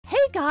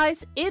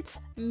guys, it's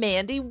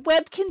Mandy,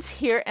 Webkinz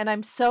here, and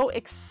I'm so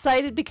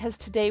excited because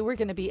today we're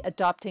going to be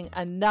adopting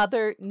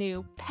another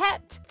new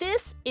pet.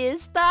 This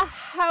is the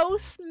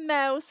house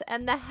mouse,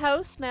 and the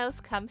house mouse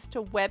comes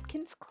to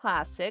Webkinz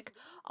Classic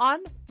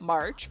on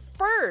March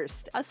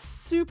 1st. A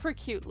super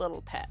cute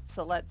little pet.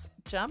 So let's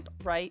jump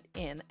right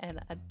in and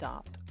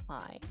adopt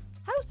my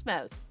house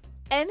mouse.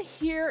 And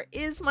here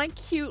is my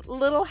cute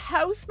little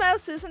house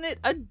mouse. Isn't it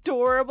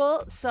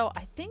adorable? So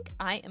I think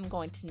I am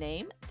going to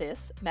name this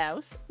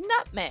mouse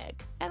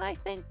Nutmeg. And I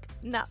think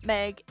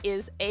Nutmeg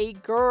is a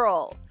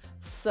girl.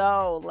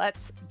 So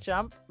let's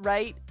jump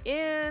right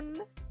in.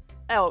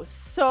 Oh,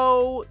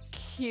 so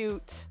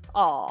cute.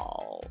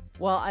 Oh,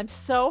 well, I'm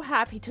so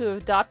happy to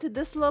have adopted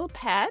this little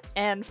pet.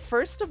 And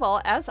first of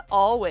all, as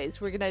always,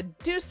 we're going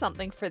to do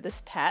something for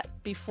this pet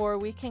before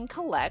we can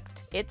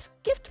collect its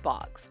gift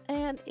box.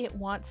 And it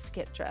wants to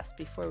get dressed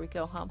before we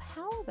go home.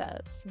 How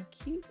about some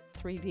cute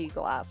 3D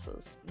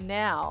glasses?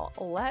 Now,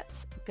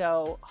 let's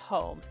go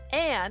home.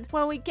 And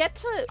when we get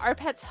to our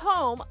pet's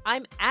home,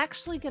 I'm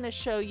actually going to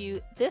show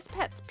you this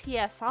pet's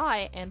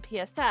PSI and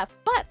PSF,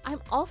 but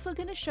I'm also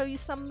going to show you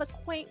some of the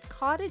Quaint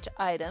Cottage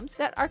items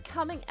that are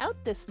coming out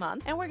this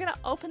month, and we're going to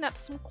open up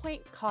some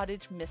Quaint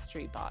Cottage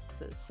mystery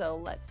boxes. So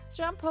let's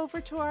jump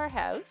over to our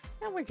house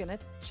and we're going to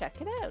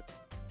check it out.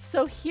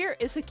 So here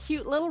is a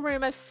cute little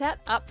room I've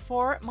set up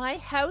for my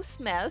house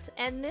mouse,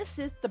 and this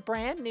is the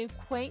brand new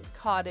Quaint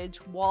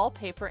Cottage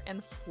wallpaper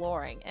and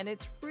flooring, and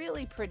it's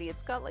really pretty.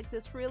 It's got like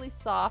this really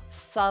soft,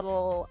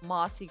 subtle,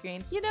 mossy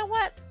green. You know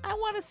what? I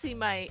want to see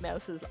my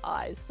mouse's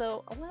eyes,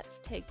 so let's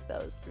take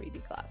those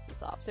 3D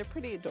glasses off. They're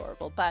pretty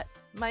adorable, but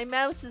my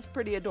mouse is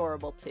pretty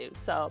adorable too,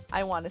 so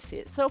I want to see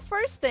it. So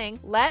first thing,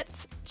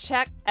 let's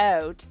check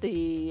out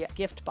the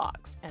gift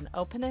box and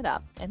open it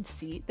up and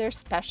see their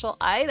special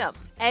item.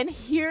 And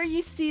here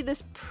you see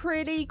this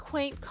pretty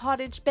Quaint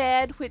Cottage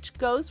bed, which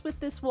goes with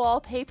this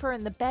wallpaper,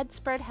 and the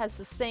bedspread has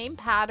the same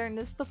pattern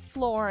as the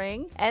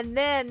flooring. And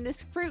then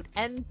this fruit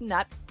and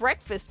nut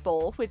breakfast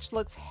bowl, which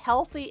looks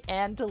healthy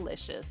and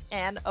delicious.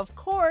 And of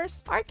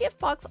course, our gift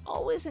box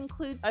always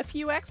includes a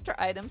few extra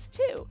items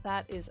too.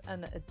 That is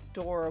an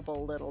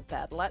adorable little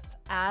bed. Let's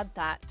add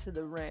that to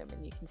the room,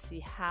 and you can see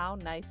how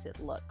nice it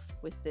looks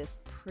with this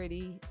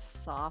pretty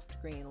soft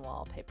green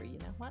wallpaper. You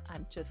know what?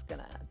 I'm just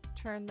gonna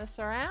turn this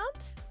around.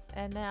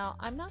 And now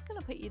I'm not going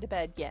to put you to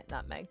bed yet,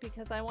 Nutmeg,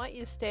 because I want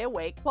you to stay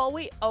awake while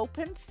we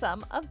open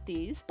some of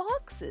these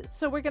boxes.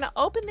 So we're going to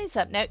open these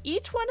up. Now,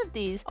 each one of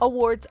these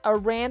awards a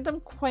random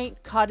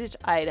Quaint Cottage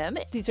item.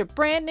 These are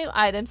brand new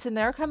items, and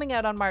they're coming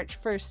out on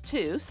March 1st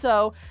too.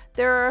 So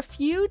there are a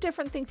few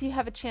different things you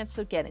have a chance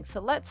of getting. So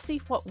let's see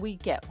what we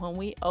get when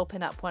we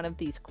open up one of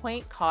these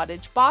Quaint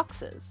Cottage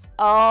boxes.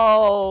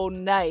 Oh,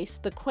 nice.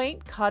 The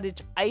Quaint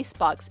Cottage ice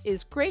box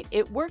is great.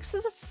 It works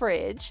as a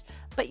fridge.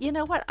 But you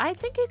know what? I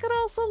think it could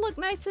also look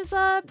nice as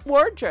a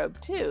wardrobe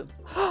too.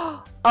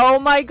 Oh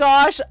my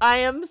gosh, I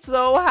am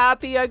so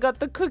happy I got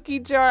the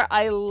cookie jar.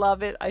 I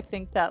love it. I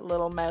think that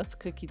little mouse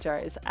cookie jar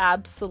is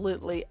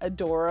absolutely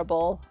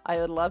adorable. I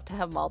would love to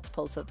have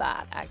multiples of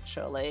that,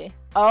 actually.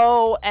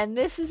 Oh, and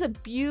this is a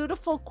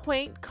beautiful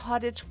Quaint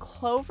Cottage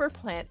clover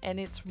plant, and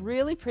it's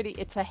really pretty.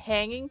 It's a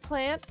hanging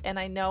plant, and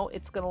I know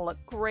it's going to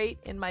look great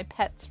in my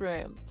pet's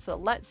room. So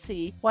let's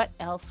see what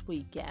else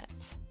we get.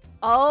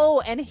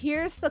 Oh, and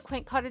here's the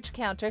Quaint Cottage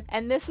counter,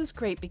 and this is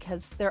great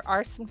because there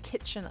are some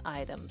kitchen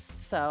items.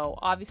 So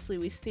obviously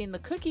we've seen the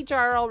cookie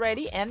jar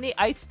already and the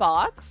ice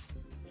box,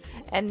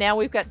 and now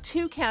we've got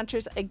two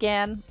counters.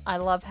 Again, I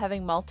love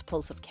having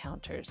multiples of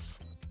counters.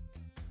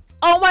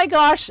 Oh my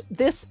gosh,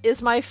 this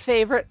is my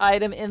favorite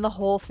item in the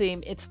whole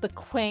theme. It's the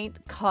Quaint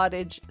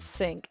Cottage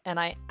sink, and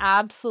I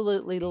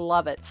absolutely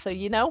love it. So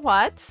you know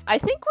what? I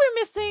think we're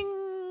missing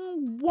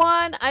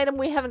one item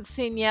we haven't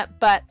seen yet,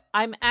 but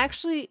I'm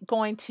actually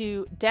going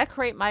to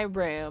decorate my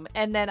room,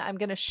 and then I'm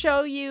going to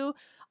show you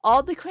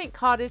all the Quaint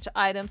Cottage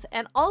items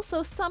and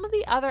also some of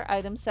the other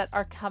items that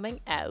are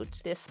coming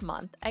out this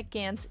month at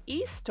Ganz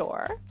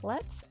eStore.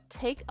 Let's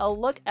take a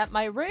look at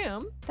my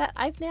room that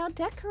I've now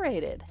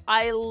decorated.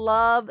 I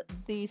love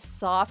these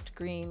soft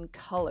green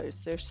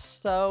colors. They're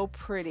so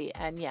pretty.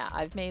 And yeah,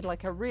 I've made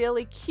like a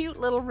really cute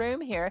little room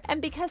here.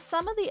 And because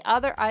some of the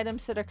other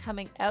items that are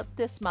coming out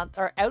this month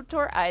are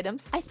outdoor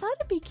items, I thought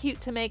it'd be cute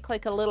to make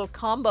like a little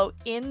combo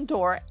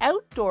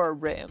indoor-outdoor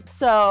room.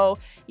 So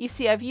you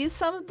see, I've used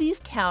some of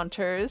these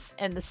counters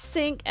and the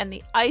sink and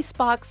the ice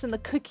box and the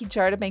cookie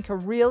jar to make a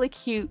really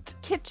cute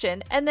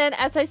kitchen. And then,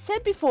 as I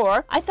said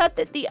before, I thought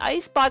that the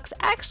ice box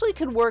actually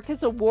could work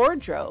as a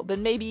wardrobe,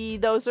 and maybe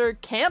those are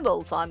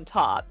candles on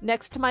top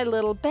next to my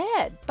little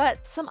bed.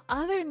 But some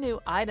other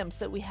new items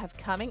that we have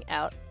coming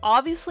out.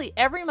 Obviously,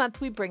 every month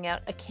we bring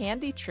out a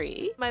candy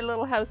tree. My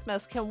little house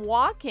mouse can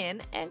walk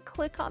in and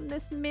click on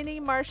this mini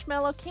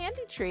marshmallow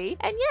candy tree.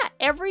 And yeah,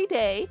 every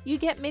day you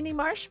get mini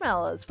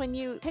marshmallows when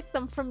you pick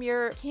them from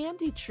your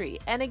candy tree.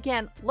 And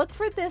again, look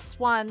for this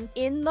one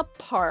in the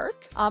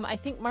park. I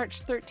think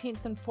March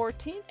 13th and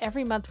 14th.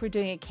 Every month we're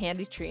doing a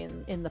candy tree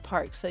in the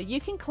park. So you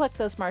can collect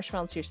those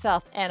marshmallows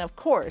yourself. And of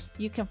course,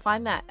 you can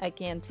find that at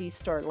Ganz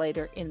eStore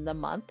later in the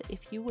month if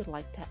you would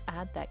like to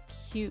add that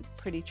cute,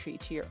 pretty tree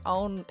to your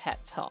own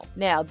pet's home.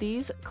 Now,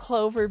 these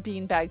clover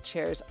beanbag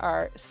chairs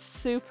are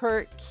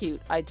super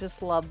cute. I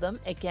just love them.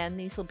 Again,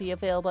 these will be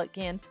available at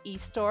Ganz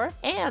eStore.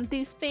 And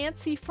these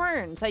fancy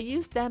ferns, I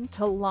use them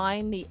to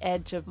line the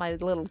edge of my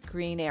little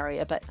green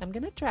area, but I'm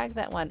going to drag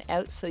that one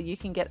out so you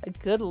can get a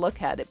good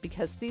look at it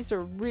because these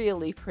are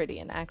really pretty,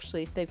 and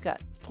actually they've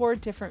got 4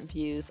 different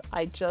views.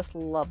 I just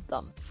love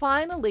them.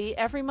 Finally,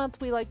 every month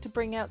we like to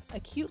bring out a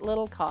cute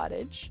little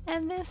cottage,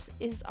 and this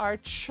is our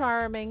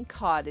charming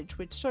cottage,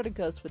 which sort of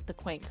goes with the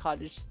Quaint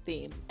Cottage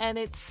theme. And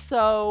it's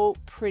so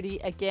pretty.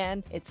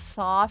 Again, it's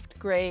soft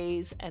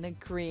grays and a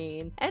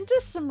green, and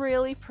just some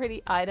really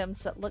pretty items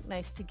that look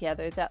nice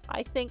together that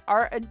I think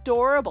are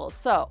adorable.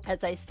 So,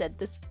 as I said,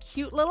 this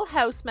cute little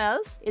house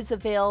mouse is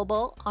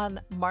available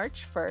on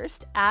March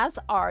 1st, as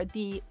are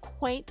the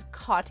Quaint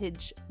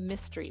Cottage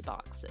mystery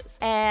boxes.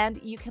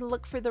 And you can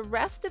look for the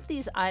rest of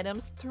these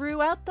items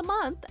throughout the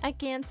month at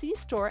Ganz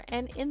eStore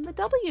and in the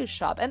W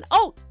shop. And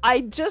oh,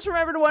 I just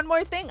remembered one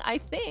more thing. I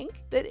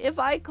think that if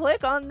I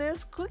click on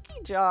this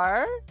cookie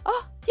jar,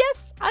 oh,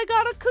 yes, I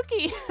got a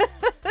cookie.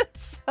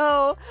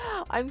 So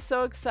I'm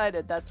so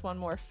excited. That's one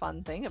more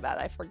fun thing about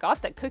it. I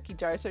forgot that cookie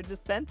jars are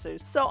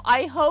dispensers. So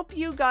I hope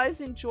you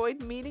guys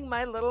enjoyed meeting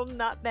my little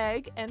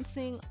nutmeg and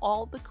seeing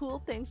all the cool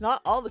things.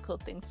 Not all the cool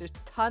things. There's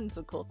tons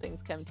of cool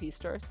things coming to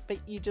eStores, but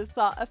you just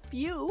saw a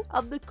few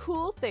of the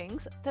cool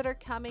things that are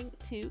coming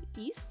to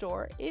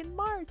eStore in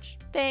March.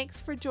 Thanks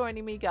for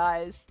joining me,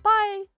 guys. Bye.